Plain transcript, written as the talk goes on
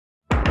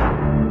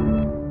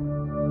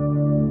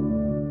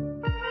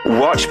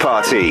Watch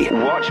Party.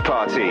 Watch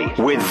Party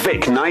with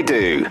Vic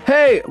Naidu.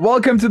 Hey,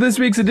 welcome to this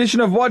week's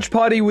edition of Watch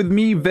Party with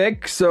me,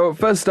 Vic. So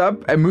first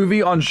up, a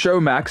movie on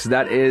Showmax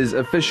that is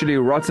officially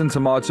Rotten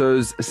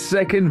Tomatoes'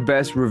 second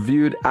best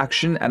reviewed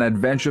action and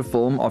adventure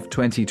film of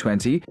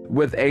 2020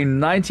 with a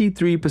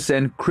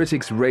 93%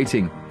 critics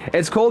rating.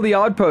 It's called The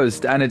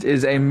Outpost and it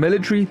is a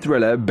military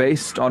thriller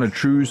based on a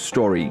true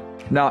story.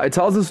 Now, it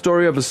tells the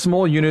story of a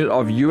small unit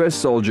of US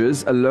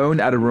soldiers alone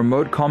at a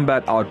remote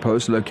combat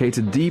outpost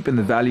located deep in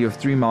the Valley of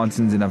Three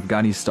Mountains in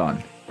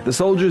Afghanistan. The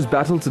soldiers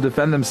battle to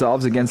defend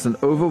themselves against an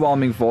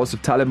overwhelming force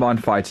of Taliban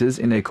fighters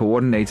in a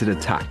coordinated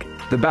attack.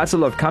 The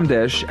Battle of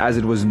Kamdesh, as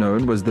it was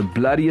known, was the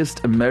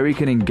bloodiest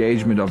American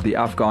engagement of the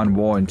Afghan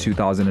War in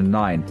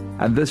 2009,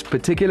 and this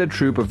particular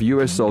troop of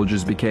US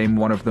soldiers became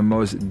one of the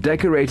most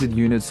decorated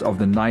units of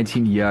the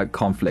 19-year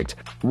conflict.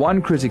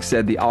 One critic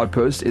said The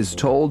Outpost is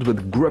told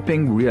with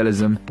gripping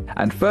realism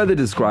and further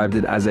described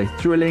it as a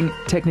thrilling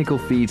technical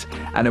feat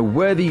and a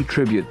worthy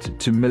tribute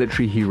to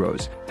military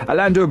heroes.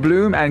 Orlando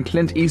Bloom and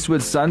Clint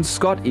Eastwood's son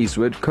Scott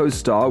Eastwood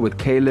co-star with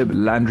Caleb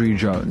Landry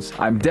Jones.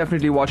 I'm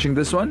definitely watching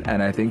this one,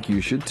 and I think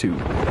you should too.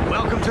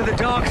 Welcome to the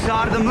dark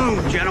side of the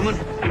moon, gentlemen.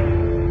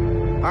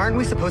 Aren't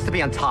we supposed to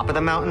be on top of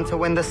the mountain to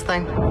win this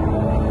thing?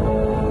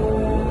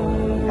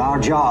 Our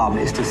job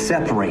is to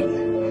separate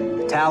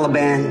the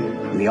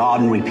Taliban from the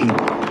ordinary people.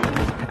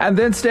 And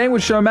then staying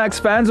with Showmax,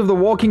 fans of The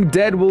Walking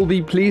Dead will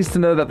be pleased to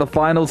know that the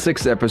final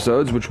 6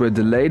 episodes, which were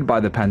delayed by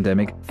the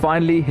pandemic,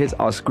 finally hit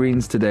our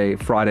screens today,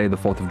 Friday the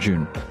 4th of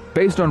June.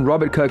 Based on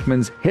Robert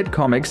Kirkman's hit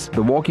comics,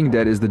 The Walking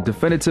Dead is the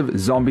definitive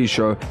zombie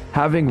show,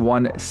 having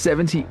won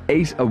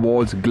 78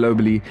 awards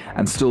globally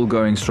and still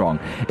going strong.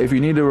 If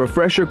you need a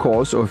refresher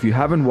course or if you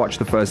haven't watched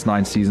the first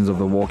 9 seasons of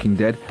The Walking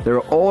Dead,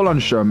 they're all on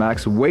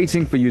Showmax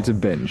waiting for you to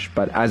binge.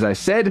 But as I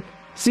said,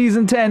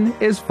 Season 10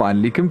 is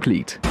finally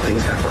complete.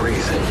 Things are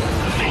crazy.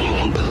 And you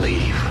won't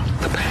believe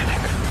the panic.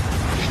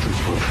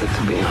 Streets weren't fit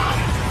to be on.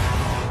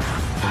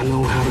 I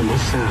know how they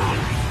must sound.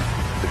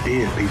 The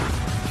dead people.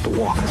 The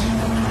walkers.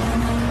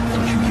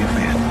 Don't you give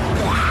in.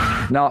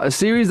 Now, a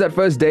series that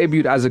first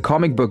debuted as a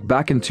comic book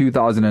back in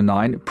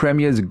 2009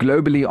 premieres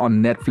globally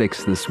on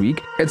Netflix this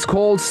week. It's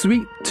called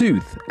Sweet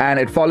Tooth, and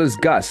it follows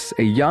Gus,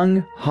 a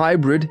young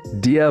hybrid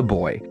deer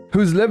boy,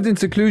 who's lived in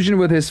seclusion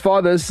with his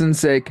father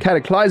since a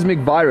cataclysmic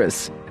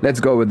virus. Let's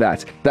go with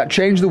that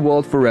changed the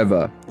world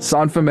forever.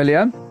 Sound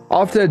familiar?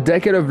 After a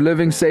decade of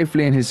living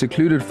safely in his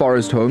secluded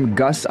forest home,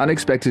 Gus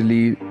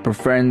unexpectedly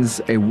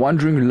befriends a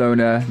wandering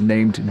loner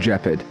named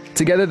Jeopard.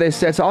 Together they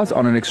set out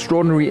on an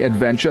extraordinary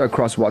adventure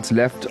across what's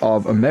left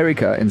of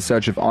America in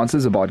search of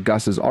answers about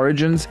Gus's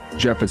origins,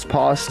 Jeopard's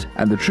past,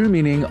 and the true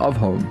meaning of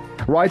home.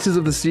 Writers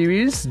of the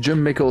series,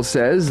 Jim Mickle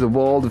says, the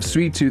world of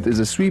Sweet Tooth is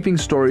a sweeping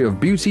story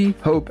of beauty,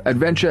 hope,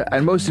 adventure,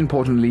 and most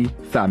importantly,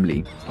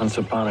 family. Once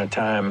upon a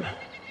time,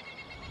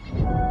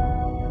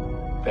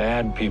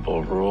 bad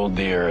people ruled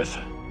the earth.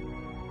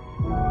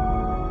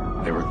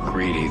 They were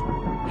greedy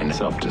and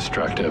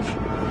self-destructive.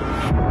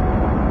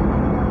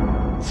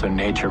 So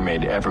nature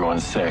made everyone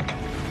sick.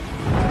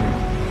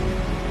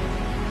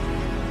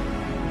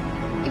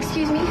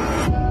 Excuse me?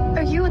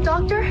 Are you a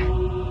doctor?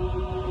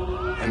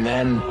 And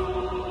then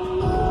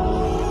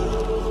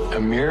a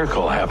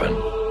miracle happened.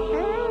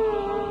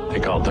 They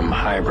called them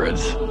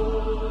hybrids.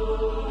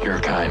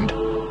 Your kind.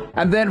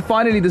 And then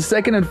finally, the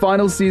second and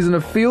final season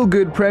of Feel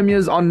Good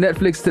premieres on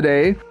Netflix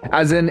today,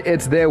 as in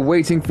it's there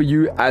waiting for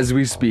you as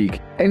we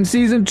speak. In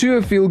season 2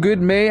 of Feel Good,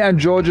 May and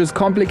George's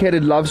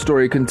complicated love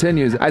story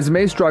continues as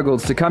May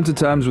struggles to come to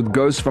terms with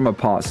ghosts from her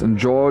past and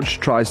George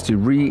tries to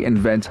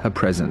reinvent her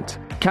present.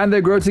 Can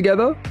they grow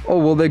together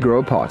or will they grow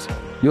apart?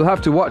 You'll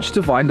have to watch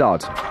to find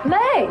out.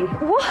 May,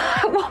 what?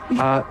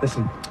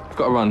 Listen, I've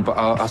got to run, but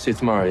I'll see you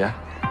tomorrow, yeah?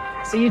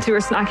 So you two are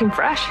snacking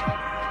fresh?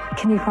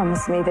 Can you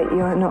promise me that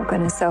you're not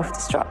going to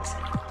self-destruct?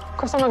 Of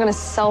course I'm not going to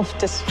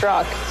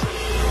self-destruct.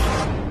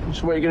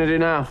 So what are you going to do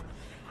now?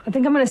 I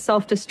think I'm going to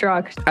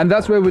self-destruct. And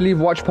that's where we leave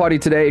Watch Party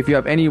today. If you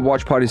have any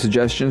Watch Party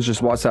suggestions,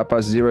 just WhatsApp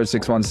us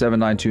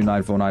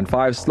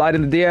 0617929495. Slide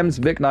in the DMs,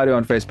 Vic Naidu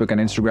on Facebook and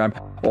Instagram,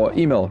 or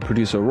email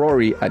producer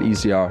Rory at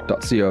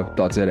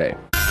ecr.co.za.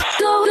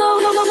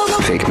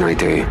 Vic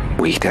Naidu,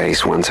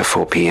 weekdays 1 to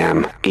 4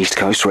 p.m. East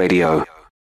Coast Radio.